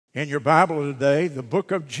In your Bible today, the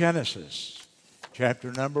book of Genesis,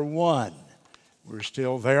 chapter number 1. We're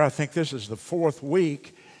still there. I think this is the 4th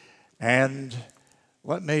week. And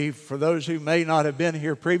for those who may not have been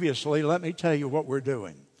here previously, let me tell you what we're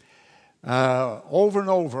doing. Over and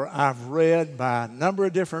over, I've read by a number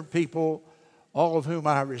of different people, all of whom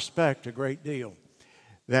I respect a great deal,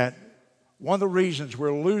 that one of the reasons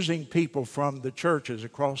we're losing people from the churches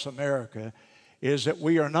across America is that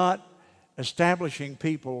we are not establishing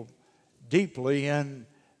people deeply in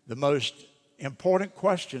the most important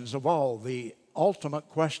questions of all, the ultimate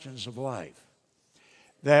questions of life.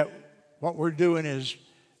 That what we're doing is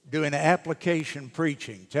doing application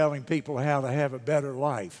preaching, telling people how to have a better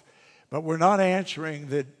life. But we're not answering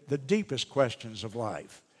the deepest questions of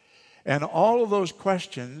life. And all of those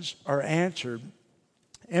questions are answered,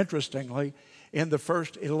 interestingly, in the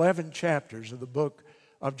first 11 chapters of the book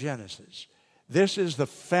of Genesis. This is the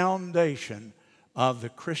foundation of the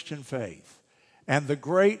Christian faith. And the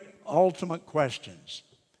great ultimate questions: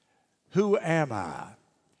 who am I?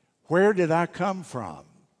 Where did I come from?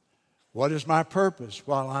 What is my purpose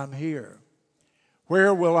while I'm here?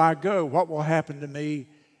 Where will I go? What will happen to me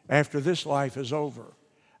after this life is over?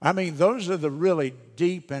 I mean, those are the really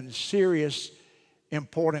deep and serious,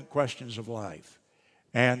 important questions of life.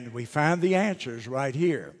 And we find the answers right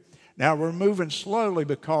here. Now, we're moving slowly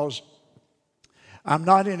because I'm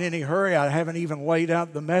not in any hurry. I haven't even laid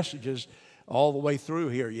out the messages all the way through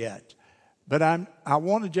here yet. But I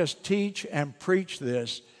want to just teach and preach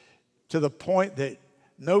this to the point that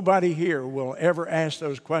nobody here will ever ask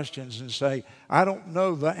those questions and say, I don't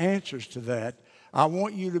know the answers to that. I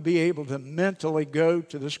want you to be able to mentally go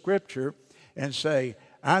to the Scripture and say,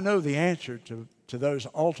 I know the answer to those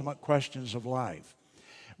ultimate questions of life.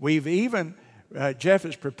 We've even, Jeff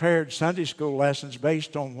has prepared Sunday school lessons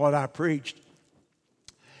based on what I preached.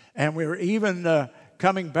 And we're even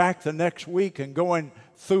coming back the next week and going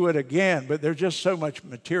through it again. But there's just so much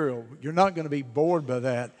material. You're not going to be bored by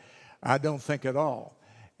that, I don't think at all.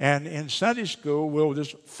 And in Sunday school, we'll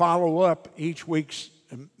just follow up each week's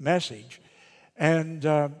message. And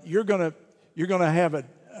you're going to have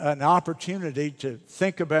an opportunity to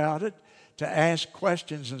think about it, to ask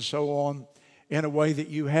questions and so on in a way that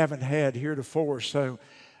you haven't had heretofore. So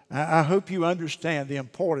I hope you understand the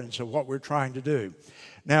importance of what we're trying to do.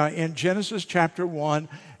 Now, in Genesis chapter 1,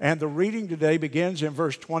 and the reading today begins in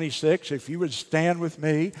verse 26. If you would stand with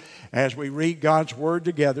me as we read God's Word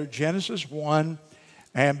together, Genesis 1,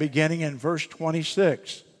 and beginning in verse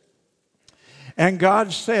 26. And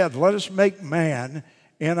God said, let us make man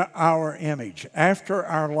in our image, after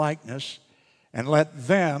our likeness, and let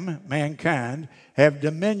them, mankind, have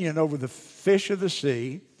dominion over the fish of the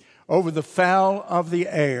sea, over the fowl of the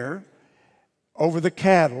air, over the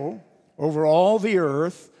cattle, over all the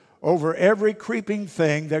earth, over every creeping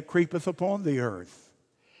thing that creepeth upon the earth.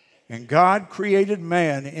 And God created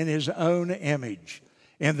man in his own image.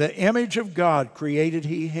 In the image of God created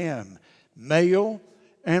he him. Male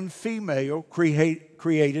and female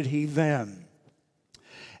created he them.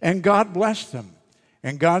 And God blessed them.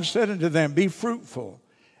 And God said unto them, be fruitful,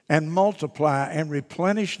 and multiply, and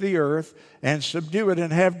replenish the earth, and subdue it,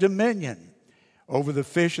 and have dominion over the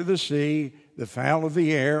fish of the sea, the fowl of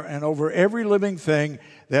the air, and over every living thing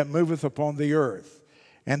that moveth upon the earth.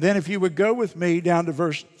 And then if you would go with me down to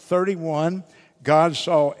verse 31, God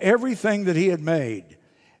saw everything that he had made,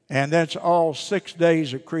 and that's all 6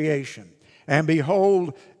 days of creation. And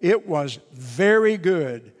behold, it was very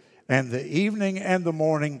good, and the evening and the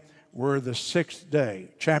morning were the 6th day.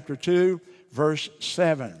 Chapter 2, verse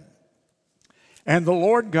 7. And the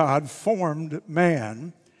Lord God formed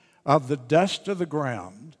man of the dust of the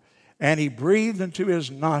ground, and he breathed into his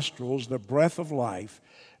nostrils the breath of life,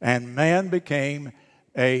 and man became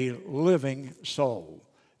a living soul.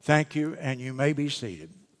 Thank you, and you may be seated.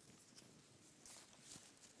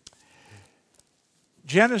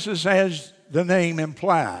 Genesis, as the name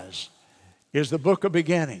implies, is the book of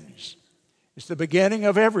beginnings. It's the beginning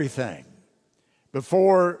of everything.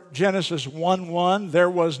 Before Genesis 1:1, there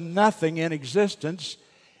was nothing in existence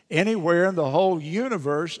anywhere in the whole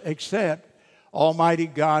universe except Almighty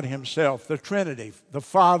God himself, the Trinity, the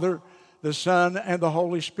Father, the Son, and the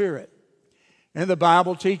Holy Spirit. And the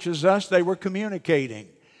Bible teaches us they were communicating.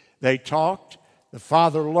 They talked. The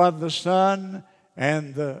Father loved the Son,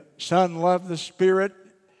 and the Son loved the Spirit.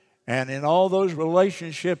 And in all those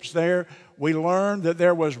relationships there, we learned that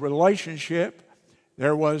there was relationship,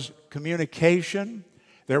 there was communication,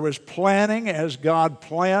 there was planning as God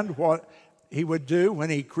planned what he would do when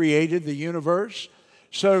he created the universe.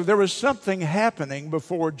 So there was something happening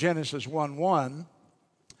before Genesis 1:1,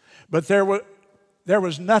 but there there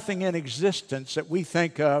was nothing in existence that we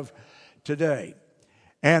think of today.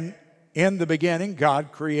 And in the beginning,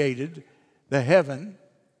 God created the heaven.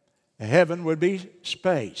 The heaven would be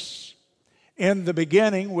space. In the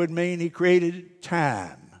beginning would mean He created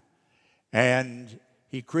time. And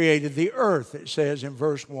He created the earth, it says in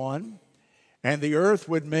verse 1. And the earth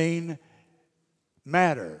would mean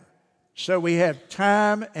matter. So we have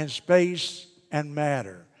time and space and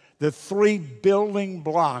matter, the three building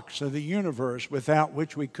blocks of the universe without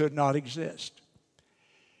which we could not exist.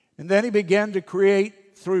 And then He began to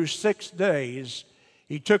create through 6 days.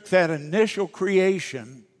 He took that initial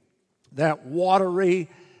creation, that watery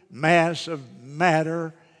mass of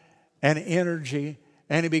matter and energy,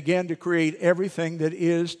 and He began to create everything that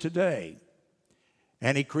is today.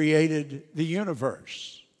 And He created the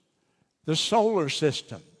universe, the solar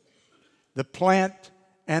system, the plant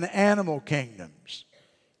and animal kingdoms.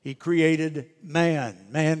 He created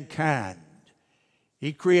mankind.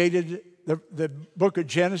 He created, the book of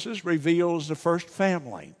Genesis reveals the first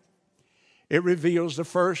family. It reveals the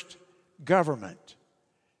first government.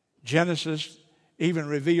 Genesis even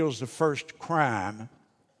reveals the first crime.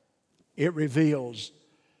 It reveals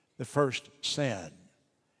the first sin.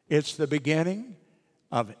 It's the beginning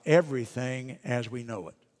of everything as we know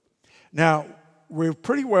it. Now, we're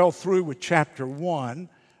pretty well through with chapter 1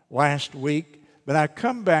 last week, but I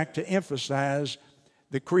come back to emphasize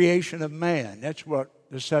the creation of man. That's what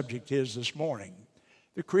the subject is this morning,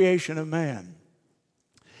 the creation of man.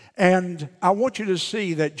 And I want you to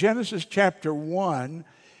see that Genesis chapter 1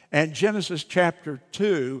 and Genesis chapter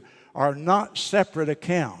 2 are not separate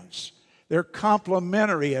accounts. They're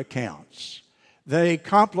complementary accounts. They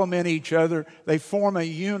complement each other. They form a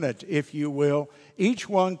unit, if you will, each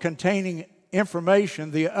one containing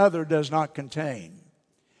information the other does not contain.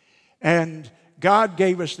 And God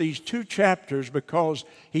gave us these 2 chapters because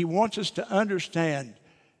He wants us to understand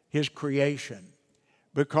His creation.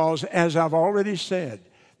 Because, as I've already said,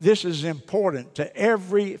 this is important to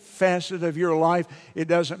every facet of your life. It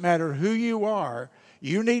doesn't matter who you are.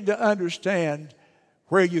 You need to understand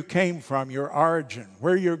where you came from, your origin,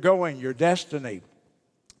 where you're going, your destiny,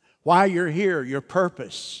 why you're here, your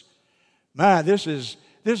purpose. Man, this is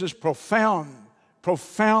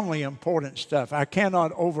profoundly important stuff. I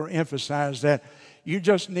cannot overemphasize that. You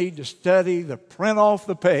just need to study the print off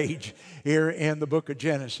the page here in the book of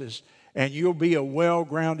Genesis, and you'll be a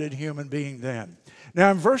well-grounded human being then.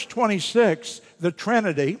 Now in verse 26, the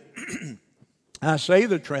Trinity, I say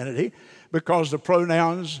the Trinity because the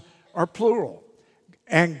pronouns are plural.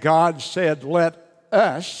 And God said, let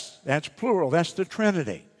us, that's plural, that's the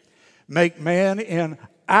Trinity, make man in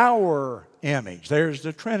our image. There's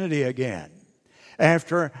the Trinity again.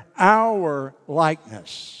 After our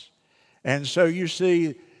likeness. And so you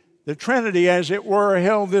see, the Trinity, as it were,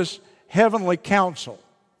 held this heavenly council,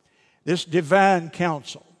 this divine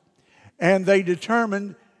council. And they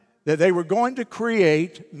determined that they were going to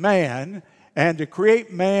create man, and to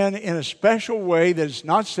create man in a special way that is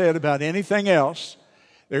not said about anything else.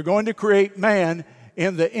 They're going to create man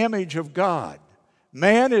in the image of God.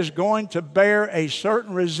 Man is going to bear a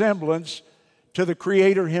certain resemblance to the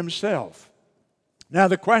Creator Himself. Now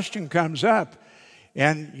the question comes up,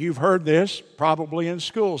 and you've heard this probably in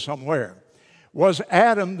school somewhere. Was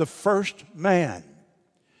Adam the first man?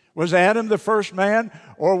 Was Adam the first man,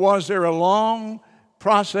 or was there a long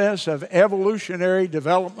process of evolutionary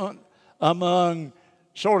development among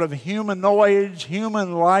sort of humanoids,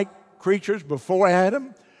 human-like creatures before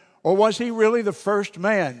Adam? Or was he really the first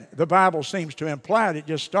man? The Bible seems to imply it. It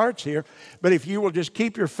just starts here. But if you will just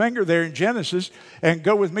keep your finger there in Genesis and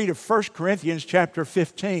go with me to 1 Corinthians chapter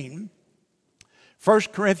 15. 1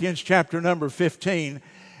 Corinthians chapter number 15.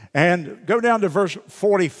 And go down to verse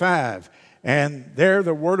 45. And there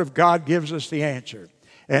the Word of God gives us the answer.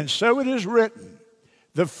 And so it is written,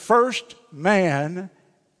 the first man,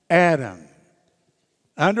 Adam.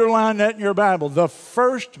 Underline that in your Bible. The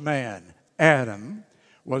first man, Adam,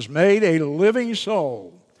 was made a living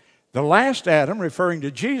soul. The last Adam, referring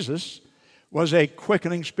to Jesus, was a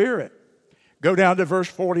quickening spirit. Go down to verse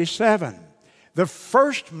 47. The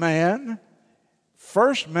first man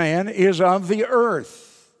is of the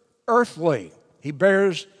earth, earthly. He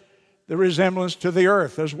bears the resemblance to the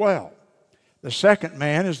earth as well. The second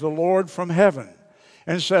man is the Lord from heaven.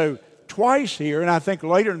 And so twice here, and I think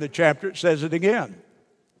later in the chapter it says it again,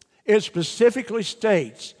 it specifically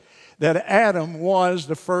states that Adam was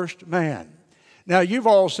the first man. Now, you've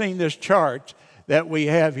all seen this chart that we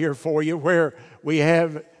have here for you where we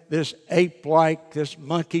have this ape-like, this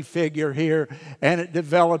monkey figure here, and it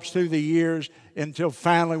develops through the years until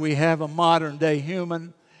finally we have a modern-day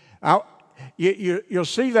human. You'll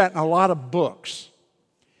see that in a lot of books.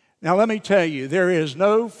 Now let me tell you, there is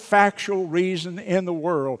no factual reason in the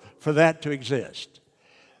world for that to exist.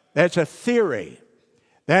 That's a theory.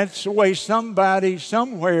 That's the way somebody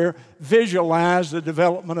somewhere visualized the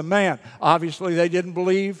development of man. Obviously, they didn't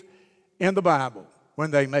believe in the Bible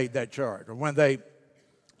when they made that chart or when they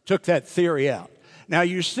took that theory out. Now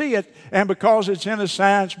you see it, and because it's in a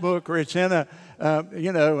science book or it's in a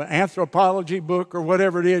anthropology book or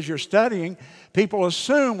whatever it is you're studying, people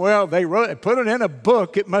assume, well, they put it in a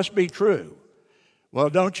book, it must be true. Well,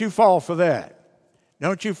 don't you fall for that.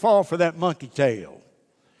 Don't you fall for that monkey tail.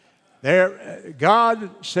 God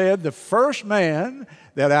said the first man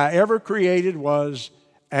that I ever created was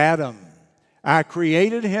Adam. I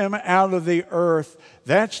created him out of the earth.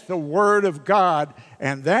 That's the Word of God,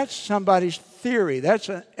 and that's somebody's theory. That's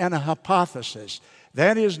a hypothesis.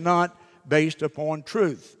 That is not based upon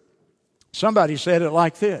truth. Somebody said it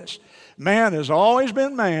like this: man has always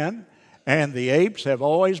been man, and the apes have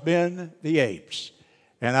always been the apes.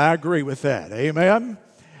 And I agree with that. Amen?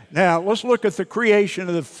 Now, let's look at the creation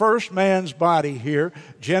of the first man's body here.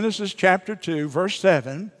 Genesis chapter 2, verse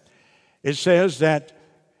 7. It says that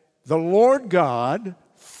the Lord God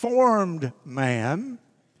formed man,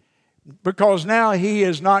 because now he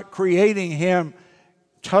is not creating him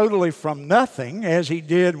totally from nothing as he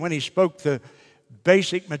did when he spoke the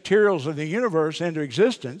basic materials of the universe into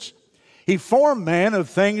existence. He formed man of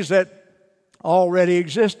things that already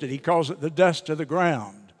existed. He calls it the dust of the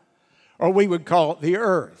ground. Or we would call it the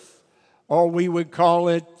earth, or we would call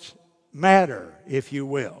it matter, if you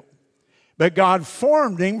will. But God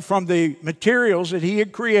formed him from the materials that he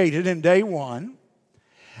had created in day one,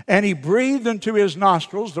 and he breathed into his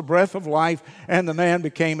nostrils the breath of life, and the man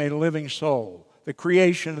became a living soul, the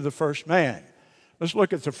creation of the first man. Let's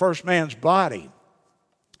look at the first man's body.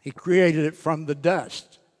 He created it from the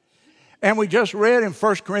dust. And we just read in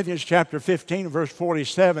 1 Corinthians chapter 15, verse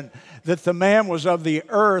 47, that the man was of the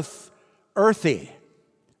earth, earthy,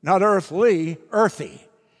 not earthly, earthy,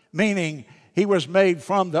 meaning he was made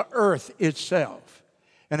from the earth itself.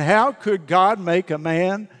 And how could God make a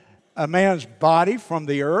man's body from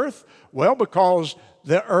the earth? Well, because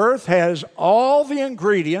the earth has all the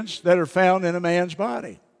ingredients that are found in a man's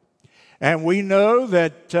body. And we know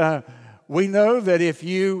that if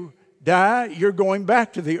you die, you're going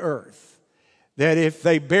back to the earth. That if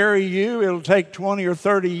they bury you, it'll take 20 or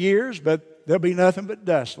 30 years, but there'll be nothing but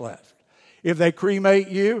dust left. If they cremate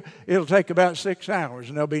you, it'll take about 6 hours,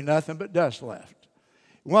 and there'll be nothing but dust left.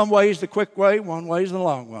 One way is the quick way, one way is the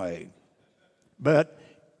long way. But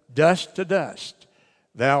dust to dust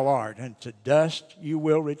thou art, and to dust you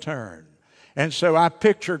will return. And so I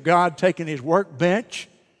picture God taking his workbench.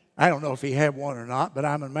 I don't know if he had one or not, but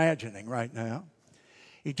I'm imagining right now.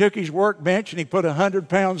 He took his workbench and he put 100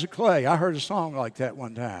 pounds of clay. I heard a song like that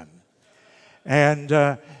one time.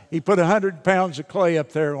 And he put 100 pounds of clay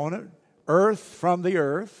up there on it, earth from the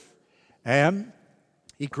earth, and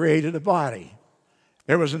he created a body.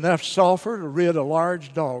 There was enough sulfur to rid a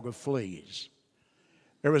large dog of fleas.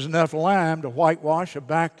 There was enough lime to whitewash a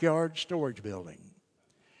backyard storage building.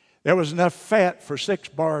 There was enough fat for 6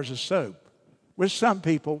 bars of soap, with some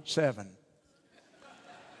people 7.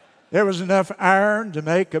 There was enough iron to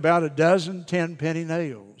make about a dozen 10-penny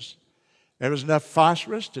nails. There was enough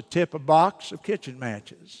phosphorus to tip a box of kitchen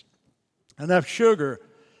matches. Enough sugar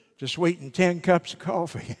to sweeten 10 cups of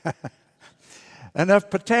coffee. Enough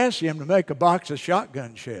potassium to make a box of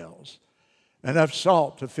shotgun shells. Enough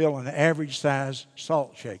salt to fill an average-sized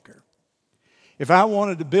salt shaker. If I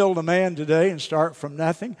wanted to build a man today and start from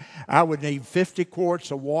nothing, I would need 50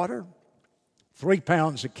 quarts of water, 3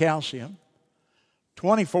 pounds of calcium,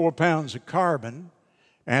 24 pounds of carbon,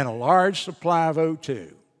 and a large supply of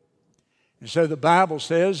O2. And so the Bible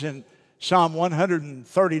says in Psalm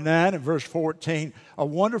 139 and verse 14, a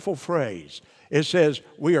wonderful phrase. It says,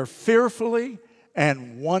 we are fearfully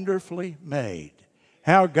and wonderfully made.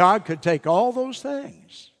 How God could take all those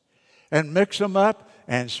things and mix them up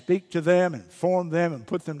and speak to them and form them and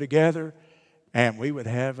put them together, and we would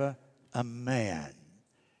have a man.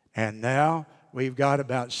 And now we've got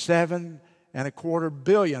about 7.25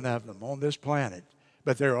 billion of them on this planet.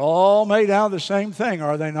 But they're all made out of the same thing,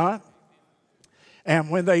 are they not? And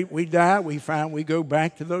when we die, we find we go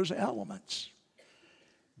back to those elements.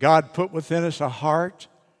 God put within us a heart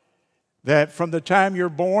that from the time you're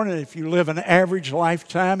born, and if you live an average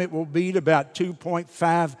lifetime, it will beat about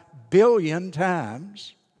 2.5 billion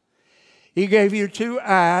times. He gave you 2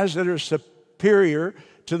 eyes that are superior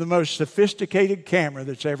to the most sophisticated camera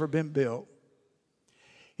that's ever been built.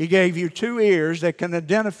 He gave you 2 ears that can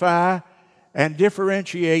identify and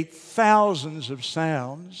differentiate thousands of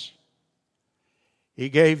sounds. He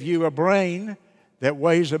gave you a brain that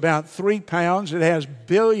weighs about 3 pounds. It has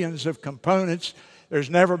billions of components. There's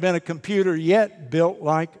never been a computer yet built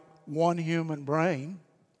like one human brain.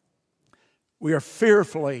 We are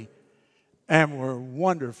fearfully and we're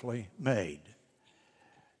wonderfully made.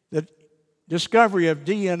 The discovery of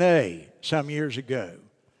DNA some years ago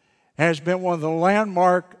has been one of the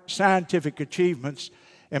landmark scientific achievements.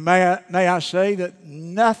 And may I say that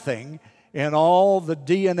nothing in all the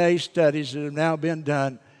DNA studies that have now been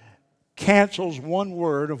done cancels one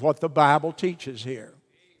word of what the Bible teaches here.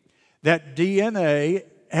 That DNA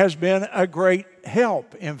has been a great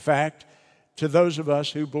help, in fact, to those of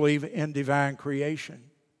us who believe in divine creation.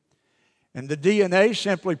 And the DNA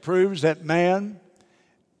simply proves that man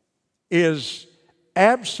is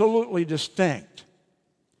absolutely distinct,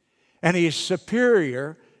 and he is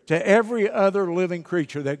superior to every other living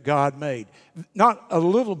creature that God made. Not a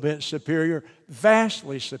little bit superior,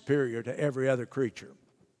 vastly superior to every other creature.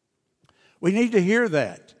 We need to hear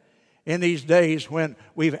that in these days when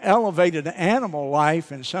we've elevated animal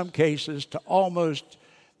life in some cases to almost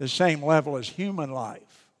the same level as human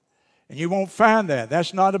life. And you won't find that.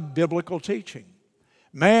 That's not a biblical teaching.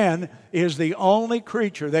 Man is the only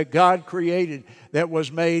creature that God created that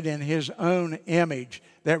was made in His own image,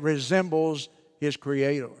 that resembles his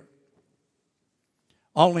Creator.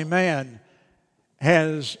 Only man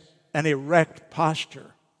has an erect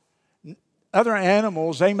posture. Other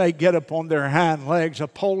animals, they may get up on their hind legs, a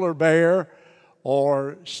polar bear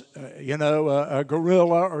or, a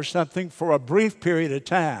gorilla or something for a brief period of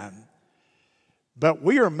time. But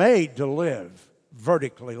we are made to live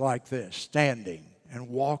vertically like this, standing and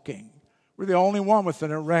walking. We're the only one with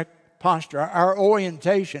an erect posture. Our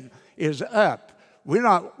orientation is up.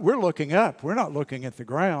 We're looking up. We're not looking at the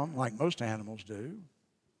ground like most animals do.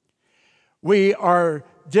 We are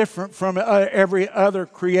different from every other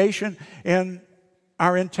creation in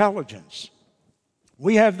our intelligence.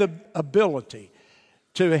 We have the ability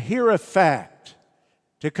to hear a fact,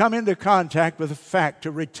 to come into contact with a fact,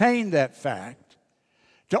 to retain that fact,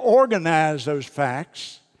 to organize those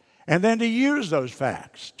facts, and then to use those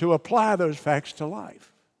facts, to apply those facts to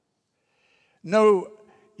life. No,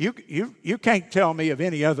 you can't tell me of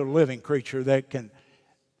any other living creature that can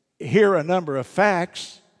hear a number of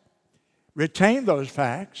facts, retain those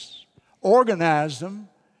facts, organize them,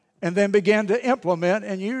 and then begin to implement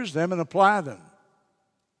and use them and apply them.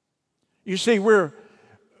 You see,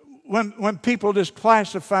 when people just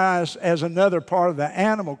classify us as another part of the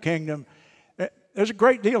animal kingdom, there's a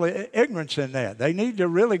great deal of ignorance in that. They need to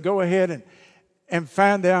really go ahead and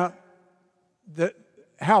find out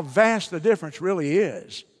how vast the difference really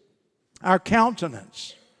is. Our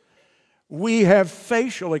countenance. We have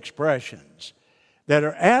facial expressions that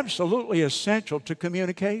are absolutely essential to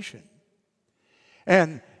communication.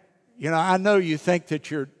 And, I know you think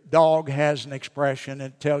that your dog has an expression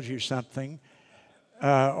that tells you something,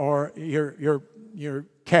 or your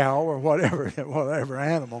cow or whatever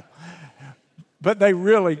animal. But they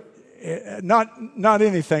really, not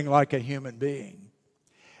anything like a human being.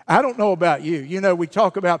 I don't know about you. We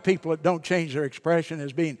talk about people that don't change their expression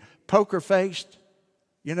as being poker-faced.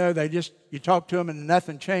 You talk to them and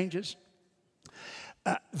nothing changes.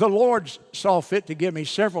 The Lord saw fit to give me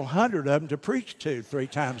several hundred of them to preach to 3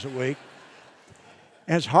 times a week.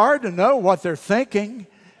 And it's hard to know what they're thinking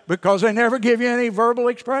because they never give you any verbal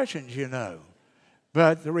expressions,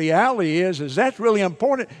 But the reality is that's really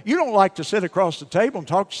important. You don't like to sit across the table and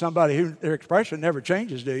talk to somebody who their expression never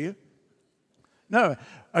changes, do you? No.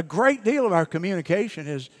 A great deal of our communication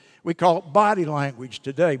is, we call it body language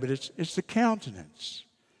today, but it's the countenance.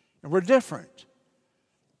 And we're different.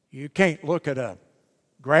 You can't look at a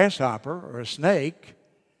grasshopper or a snake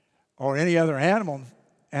or any other animal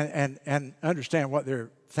and understand what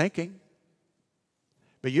they're thinking.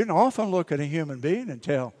 But you can often look at a human being and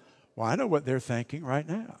tell, well, I know what they're thinking right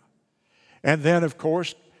now. And then, of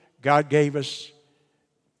course, God gave us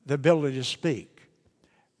the ability to speak,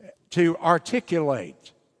 to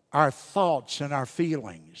articulate our thoughts and our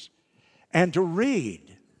feelings, and to read.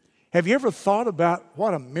 Have you ever thought about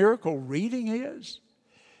what a miracle reading is?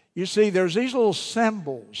 You see, there's these little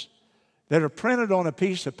symbols that are printed on a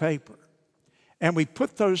piece of paper, and we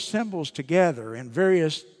put those symbols together in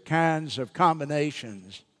various kinds of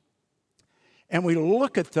combinations, and we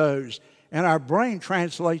look at those, and our brain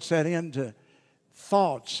translates that into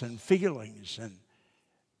thoughts and feelings and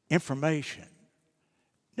information.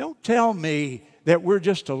 Don't tell me that we're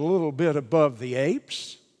just a little bit above the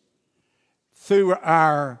apes. Through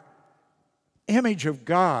our image of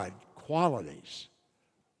God qualities,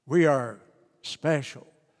 we are special.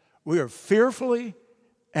 We are fearfully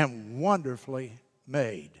and wonderfully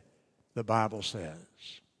made, the Bible says.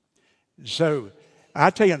 So I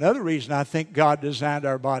tell you another reason I think God designed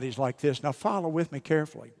our bodies like this. Now follow with me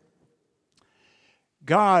carefully.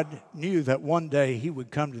 God knew that one day He would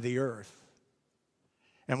come to the earth.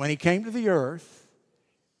 And when He came to the earth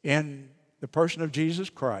in the person of Jesus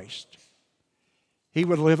Christ, He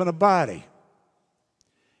would live in a body.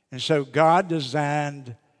 And so God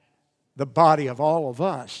designed the body of all of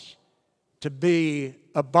us to be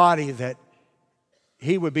a body that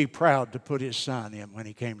He would be proud to put His Son in when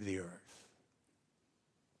He came to the earth.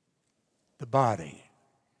 The body,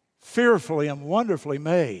 fearfully and wonderfully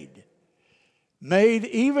made. Made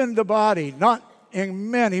even the body, not in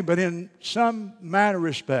many, but in some minor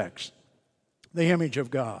respects, the image of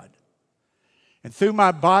God. And through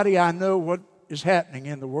my body, I know what is happening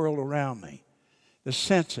in the world around me. The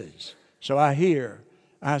senses. So I hear,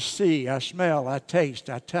 I see, I smell, I taste,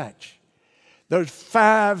 I touch. Those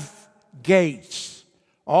 5 gates,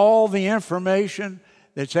 all the information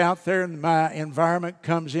that's out there in my environment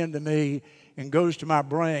comes into me and goes to my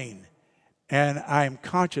brain. And I am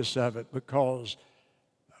conscious of it because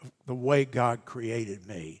of the way God created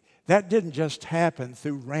me. That didn't just happen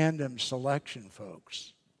through random selection,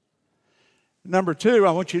 folks. Number 2,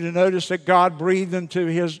 I want you to notice that God breathed into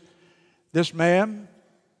this man,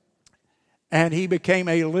 and he became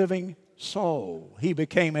a living soul. He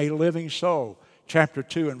became a living soul. Chapter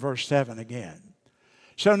 2 and verse 7 again.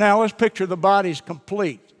 So now let's picture the body's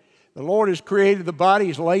complete. The Lord has created the body.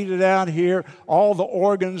 He's laid it out here. All the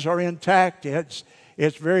organs are intact. It's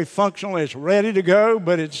very functional. It's ready to go,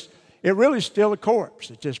 but it really is still a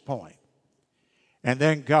corpse at this point. And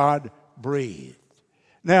then God breathed.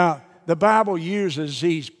 Now, the Bible uses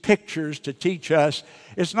these pictures to teach us.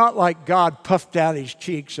 It's not like God puffed out His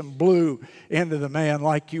cheeks and blew into the man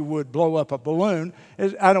like you would blow up a balloon.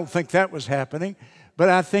 I don't think that was happening. But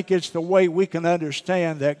I think it's the way we can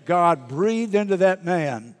understand that God breathed into that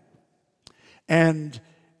man. And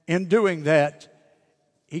in doing that,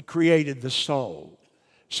 He created the soul.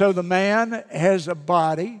 So the man has a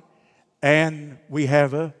body and we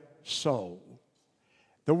have a soul.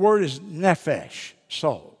 The word is nephesh,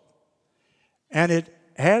 soul. And it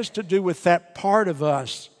has to do with that part of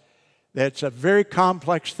us that's a very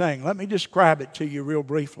complex thing. Let me describe it to you real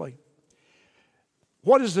briefly.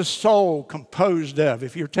 What is the soul composed of?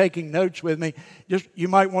 If you're taking notes with me, you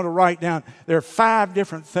might want to write down. There are 5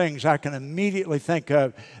 different things I can immediately think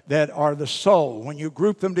of that are the soul. When you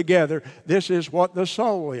group them together, this is what the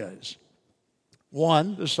soul is.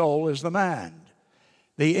 1, the soul is the mind,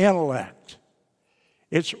 the intellect.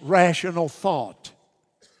 It's rational thought.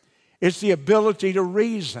 It's the ability to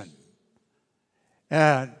reason.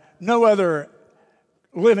 No other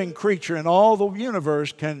living creature in all the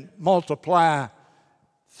universe can multiply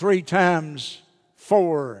 3 times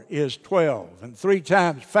 4 is 12, and 3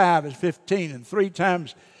 times 5 is 15, and 3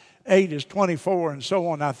 times 8 is 24, and so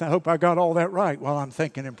on. I hope I got all that right while I'm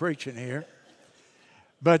thinking and preaching here.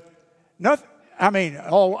 But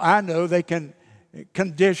all I know, they can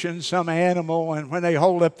condition some animal, and when they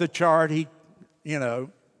hold up the chart, he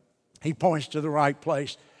points to the right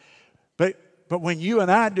place. But when you and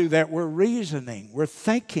I do that, we're reasoning, we're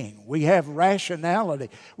thinking, we have rationality,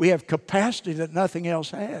 we have capacity that nothing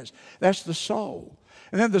else has. That's the soul.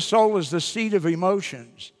 And then the soul is the seat of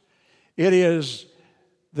emotions. It is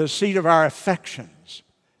the seat of our affections.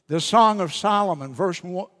 The Song of Solomon, verse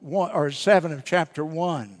 1 or 7 of chapter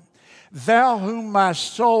 1. Thou whom my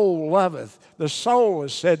soul loveth. The soul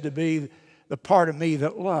is said to be the part of me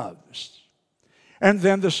that loves. And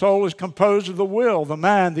then the soul is composed of the will, the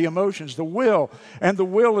mind, the emotions, the will. And the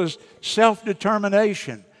will is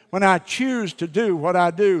self-determination. When I choose to do what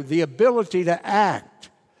I do, the ability to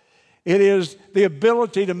act. It is the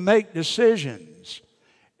ability to make decisions.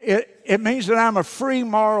 It means that I'm a free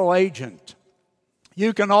moral agent.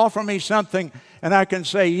 You can offer me something and I can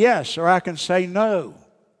say yes or I can say no.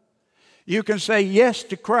 You can say yes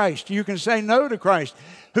to Christ. You can say no to Christ.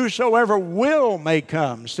 Whosoever will may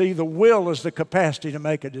come. See, the will is the capacity to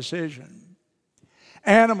make a decision.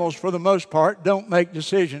 Animals, for the most part, don't make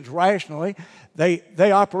decisions rationally.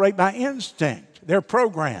 They operate by instinct. They're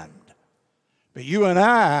programmed. But you and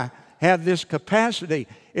I have this capacity.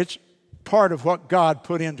 It's part of what God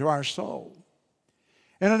put into our soul.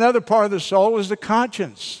 And another part of the soul is the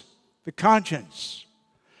conscience. The conscience.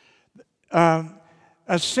 A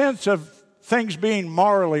sense of things being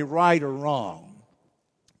morally right or wrong.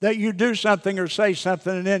 That you do something or say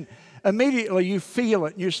something and then immediately you feel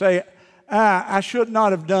it and you say, I should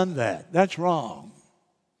not have done that. That's wrong.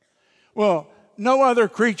 Well, no other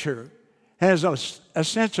creature has a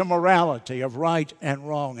sense of morality, of right and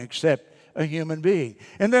wrong, except a human being.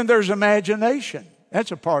 And then there's imagination.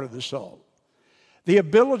 That's a part of the soul. the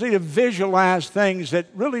ability to visualize things that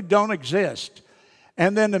really don't exist,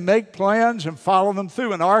 and then to make plans and follow them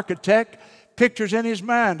through. An architect pictures in his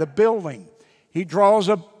mind a building. He draws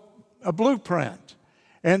a blueprint,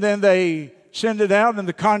 and then they send it out, and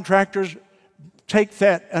the contractors take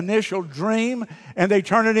that initial dream and they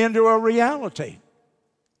turn it into a reality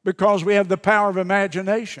because we have the power of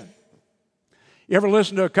imagination. You ever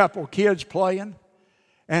listen to a couple of kids playing?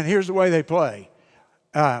 And here's the way they play.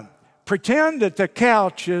 Pretend that the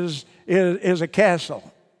couch is a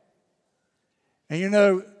castle. And you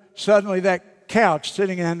know, suddenly that couch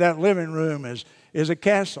sitting in that living room is a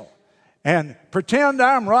castle. And pretend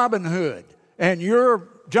I'm Robin Hood and you're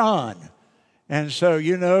John. And so,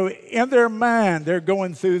 you know, in their mind, they're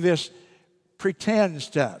going through this pretend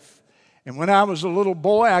stuff. And when I was a little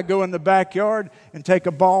boy, I'd go in the backyard and take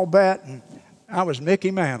a ball bat, and I was Mickey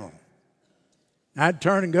Mantle. I'd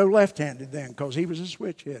turn and go left-handed then because he was a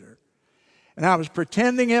switch hitter. And I was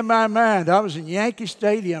pretending in my mind I was in Yankee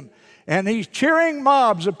Stadium, and these cheering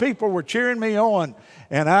mobs of people were cheering me on,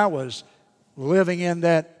 and I was living in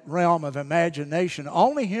that realm of imagination.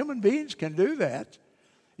 Only human beings can do that.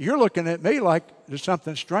 You're looking at me like there's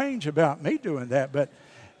something strange about me doing that, but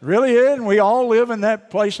really isn't. We all live in that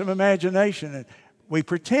place of imagination, and we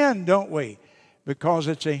pretend, don't we? Because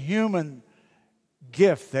it's a human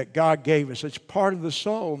gift that God gave us. It's part of the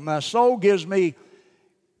soul. My soul gives me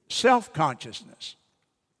self-consciousness.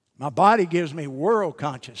 My body gives me world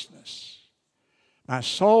consciousness. My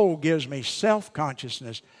soul gives me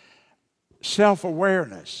self-consciousness,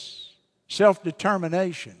 self-awareness,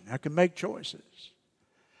 self-determination. I can make choices.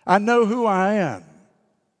 I know who I am.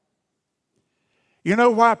 You know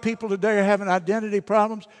why people today are having identity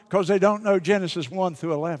problems? Because they don't know Genesis 1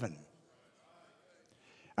 through 11.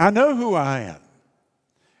 I know who I am.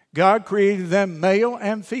 God created them male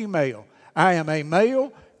and female. I am a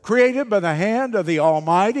male created by the hand of the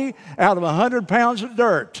Almighty out of 100 pounds of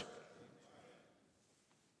dirt.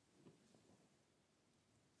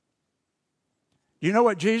 You know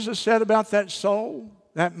what Jesus said about that soul?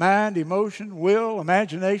 That mind, emotion, will,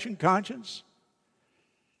 imagination, conscience?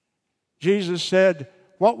 Jesus said,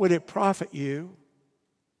 what would it profit you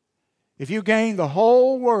if you gained the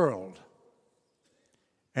whole world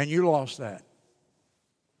and you lost that?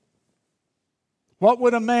 What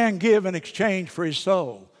would a man give in exchange for his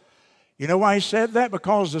soul? You know why he said that?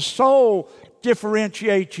 Because the soul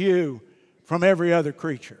differentiates you from every other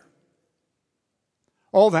creature.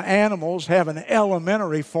 All the animals have an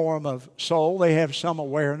elementary form of soul. They have some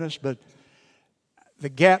awareness, but the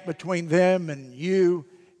gap between them and you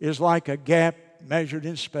is like a gap measured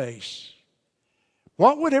in space.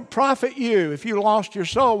 What would it profit you if you lost your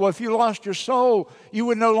soul? Well, if you lost your soul, you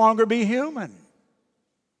would no longer be human.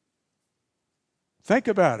 Think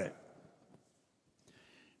about it.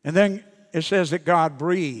 And then it says that God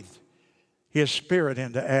breathed His Spirit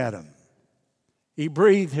into Adam. He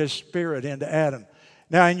breathed His Spirit into Adam.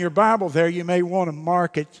 Now, in your Bible there, you may want to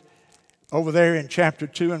mark it over there in chapter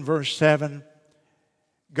 2 and verse 7.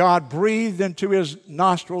 God breathed into His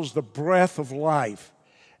nostrils the breath of life.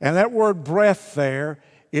 And that word breath there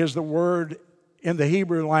is the word in the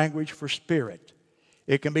Hebrew language for spirit.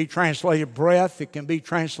 It can be translated breath. It can be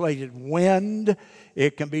translated wind.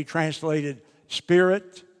 It can be translated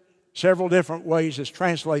spirit. Several different ways it's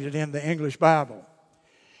translated in the English Bible.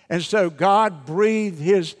 And so God breathed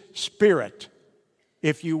His Spirit,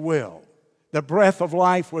 if you will. The breath of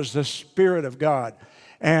life was the Spirit of God.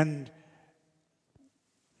 And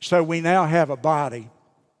so we now have a body.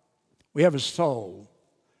 We have a soul.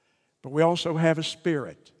 But we also have a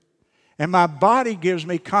spirit. And my body gives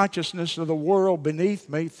me consciousness of the world beneath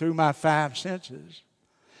me through my five senses.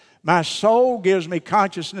 My soul gives me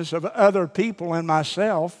consciousness of other people and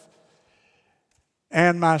myself.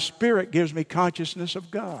 And my spirit gives me consciousness of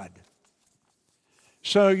God.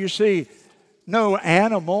 So you see, no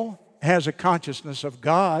animal has a consciousness of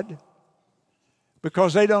God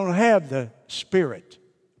because they don't have the Spirit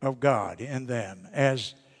of God in them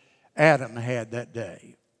as Adam had that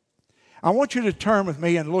day. I want you to turn with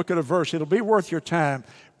me and look at a verse. It'll be worth your time.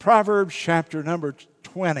 Proverbs chapter number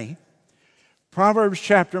 20. Proverbs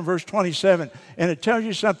chapter and verse 27. And it tells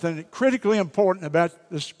you something critically important about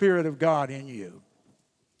the Spirit of God in you.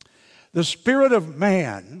 The spirit of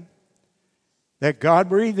man that God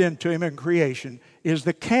breathed into him in creation is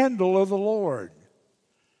the candle of the Lord.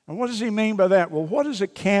 And what does he mean by that? Well, what does a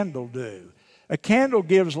candle do? A candle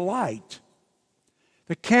gives light.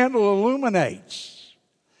 The candle illuminates.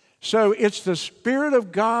 So it's the Spirit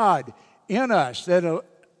of God in us that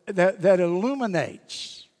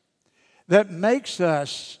illuminates, that makes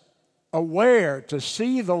us aware to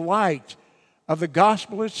see the light of the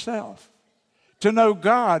gospel itself, to know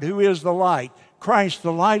God, who is the light, Christ,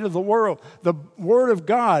 the light of the world, the Word of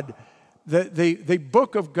God, the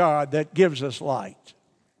book of God that gives us light.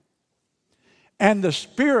 And the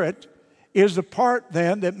Spirit is the part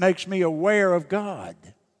then that makes me aware of God,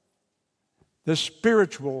 the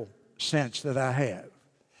spiritual sense that I have.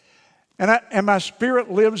 And my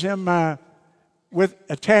spirit lives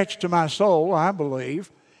attached to my soul, I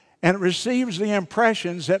believe, and it receives the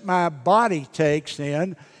impressions that my body takes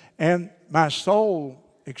in and my soul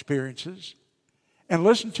experiences. And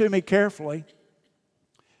listen to me carefully.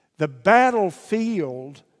 The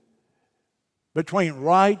battlefield between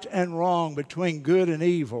right and wrong, between good and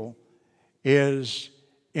evil, is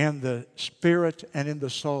in the spirit and in the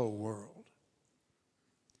soul world.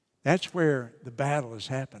 That's where the battle is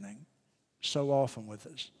happening so often with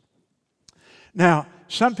us. Now,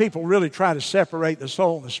 some people really try to separate the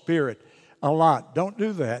soul and the spirit a lot. Don't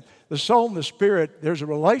do that. The soul and the spirit, there's a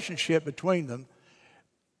relationship between them,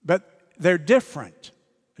 but they're different,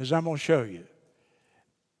 as I'm going to show you.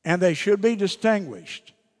 And they should be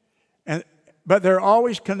distinguished. But they're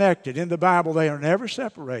always connected. In the Bible, they are never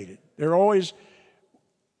separated. They're always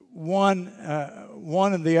one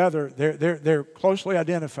and the other. They're closely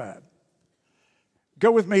identified.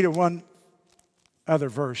 Go with me to one other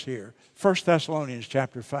verse here. 1 Thessalonians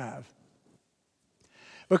chapter 5.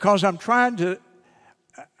 Because I'm trying to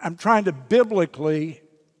biblically,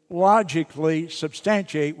 logically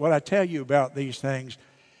substantiate what I tell you about these things,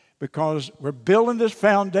 because we're building this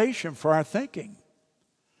foundation for our thinking.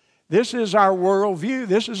 This is our worldview.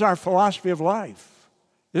 This is our philosophy of life.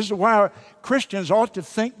 This is why Christians ought to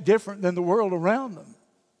think different than the world around them.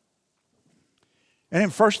 And in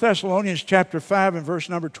 1 Thessalonians chapter 5 and verse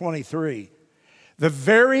number 23, the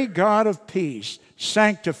very God of peace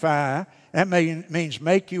sanctify, that means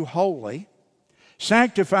make you holy,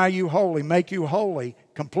 sanctify you holy, make you holy,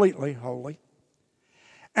 completely holy.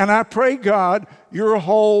 And I pray, God, your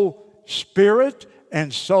whole spirit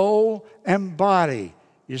and soul and body.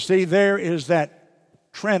 You see, there is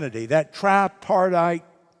that Trinity, that tripartite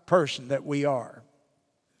person that we are.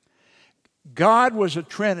 God was a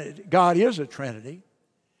Trinity. God is a Trinity.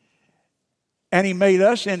 And He made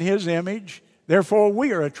us in His image. Therefore,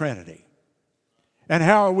 we are a Trinity. And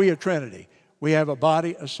how are we a Trinity? We have a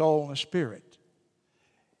body, a soul, and a spirit.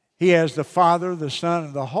 He has the Father, the Son,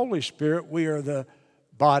 and the Holy Spirit. We are the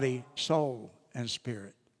body, soul, and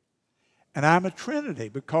spirit. And I'm a Trinity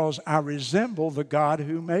because I resemble the God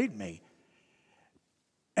who made me.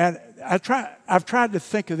 And I've tried to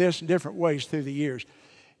think of this in different ways through the years.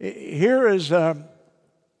 Here is the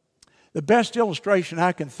best illustration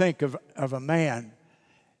I can think of a man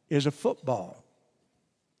is a football.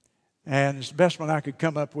 And it's the best one I could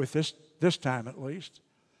come up with this time at least,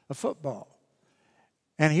 a football.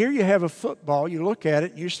 And here you have a football. You look at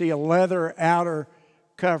it and you see a leather outer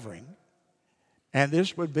covering. And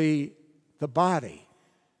this would be the body.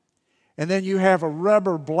 And then you have a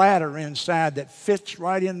rubber bladder inside that fits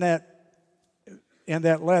right in that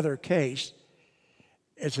leather case.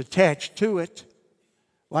 It's attached to it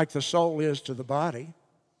like the soul is to the body.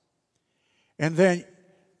 And then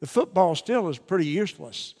the football still is pretty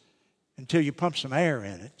useless until you pump some air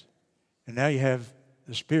in it. And now you have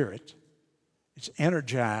the spirit. It's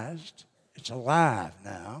energized. It's alive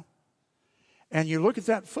now. And you look at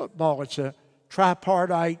that football, it's a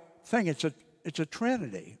tripartite thing. It's a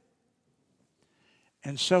Trinity.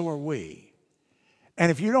 And so are we.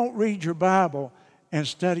 And if you don't read your Bible and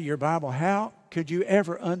study your Bible, how could you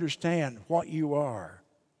ever understand what you are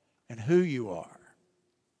and who you are?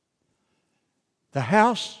 The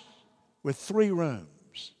house with 3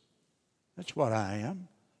 rooms. That's what I am.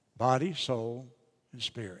 Body, soul, and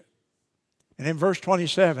spirit. And in verse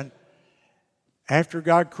 27, after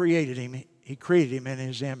God created him, He created him in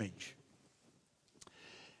His image.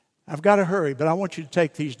 I've got to hurry, but I want you to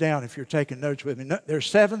take these down if you're taking notes with me. There's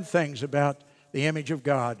 7 things about the image of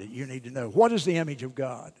God that you need to know. What is the image of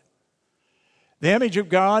God? The image of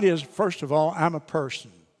God is, first of all, I'm a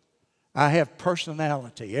person. I have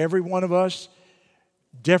personality. Every one of us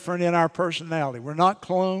different in our personality. We're not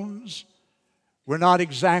clones. We're not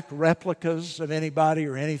exact replicas of anybody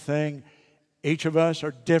or anything. Each of us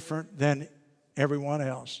are different than everyone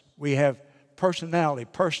else. We have personality,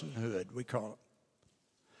 personhood, we call it.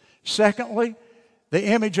 Secondly, the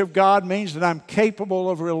image of God means that I'm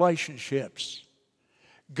capable of relationships.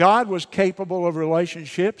 God was capable of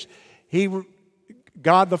relationships.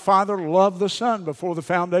 God the Father loved the Son before the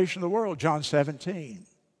foundation of the world, John 17.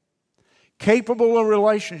 Capable of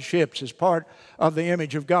relationships is part of the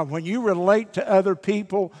image of God. When you relate to other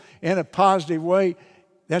people in a positive way,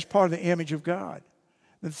 that's part of the image of God.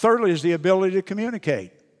 And thirdly is the ability to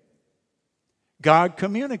communicate. God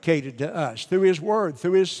communicated to us through His Word,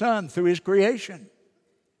 through His Son, through His creation.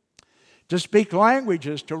 To speak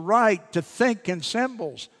languages, to write, to think in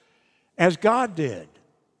symbols, as God did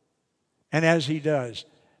and as He does.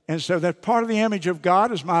 And so that part of the image of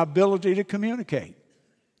God is my ability to communicate.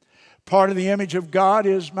 Part of the image of God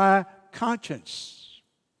is my conscience.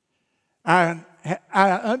 I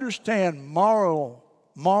understand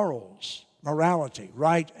morals, morality,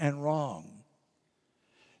 right and wrong.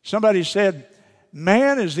 Somebody said,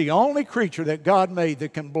 man is the only creature that God made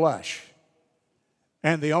that can blush,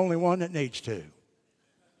 and the only one that needs to.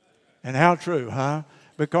 And how true, huh?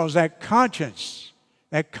 Because that conscience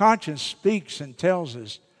speaks and tells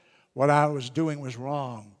us what I was doing was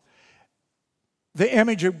wrong. The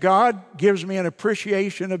image of God gives me an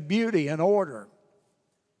appreciation of beauty and order.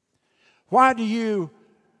 Why do you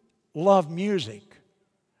love music?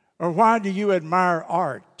 Or why do you admire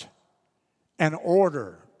art and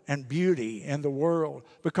order and beauty in the world?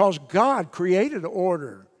 Because God created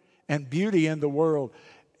order and beauty in the world.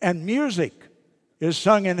 And music is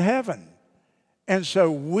sung in heaven. And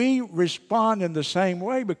so we respond in the same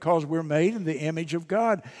way because we're made in the image of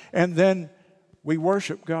God. And then we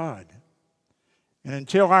worship God. And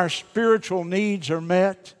until our spiritual needs are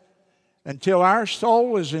met, until our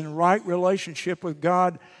soul is in right relationship with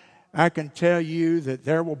God, I can tell you that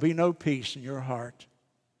there will be no peace in your heart.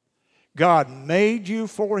 God made you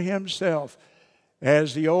for Himself.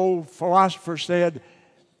 As the old philosopher said,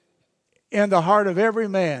 in the heart of every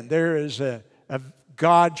man there is a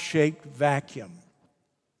God-shaped vacuum.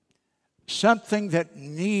 Something that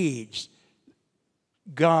needs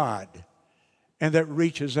God and that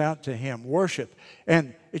reaches out to Him. Worship.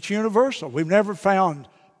 And it's universal. We've never found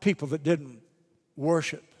people that didn't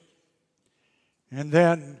worship. And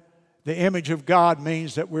then the image of God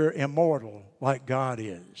means that we're immortal like God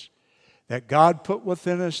is. That God put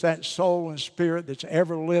within us that soul and spirit that's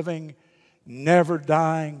ever living, never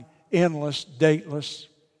dying, endless, dateless,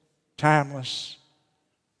 timeless,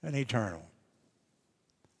 and eternal.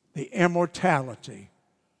 The immortality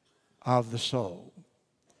of the soul.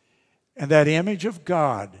 And that image of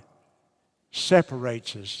God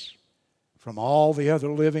separates us from all the other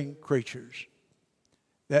living creatures.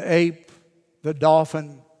 The ape, the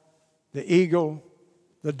dolphin, the eagle,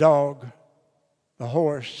 the dog, the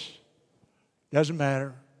horse, doesn't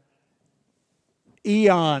matter.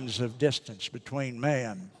 Eons of distance between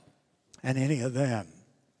man and any of them.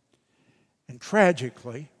 And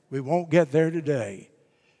tragically, we won't get there today,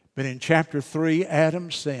 but in chapter 3,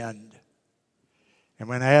 Adam sinned. And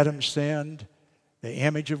when Adam sinned, the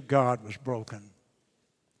image of God was broken.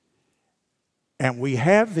 And we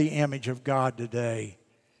have the image of God today,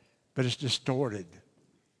 but it's distorted.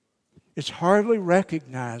 It's hardly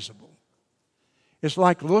recognizable. It's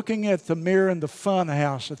like looking at the mirror in the fun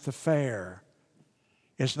house at the fair.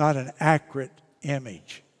 It's not an accurate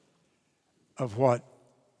image of what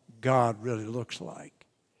God really looks like.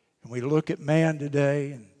 And we look at man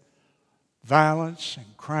today and violence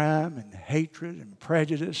and crime and hatred and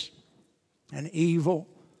prejudice and evil.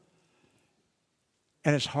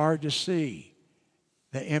 And it's hard to see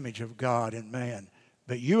the image of God in man.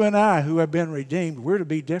 But you and I who have been redeemed, we're to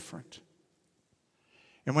be different.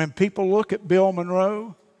 And when people look at Bill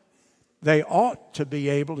Monroe, they ought to be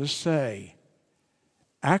able to say,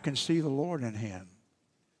 I can see the Lord in him.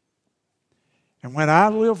 And when I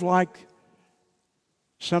live like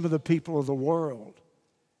some of the people of the world,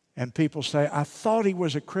 and people say, I thought he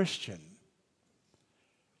was a Christian,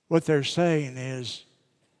 what they're saying is,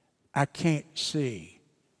 I can't see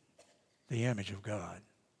the image of God.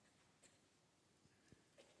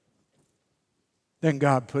 Then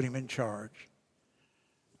God put him in charge.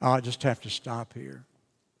 I just have to stop here.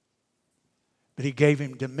 But He gave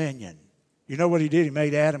him dominion. You know what He did? He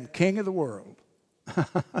made Adam king of the world.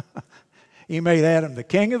 He made Adam the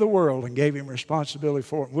king of the world and gave him responsibility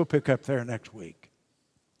for it. We'll pick up there next week.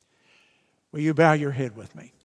 Will you bow your head with me?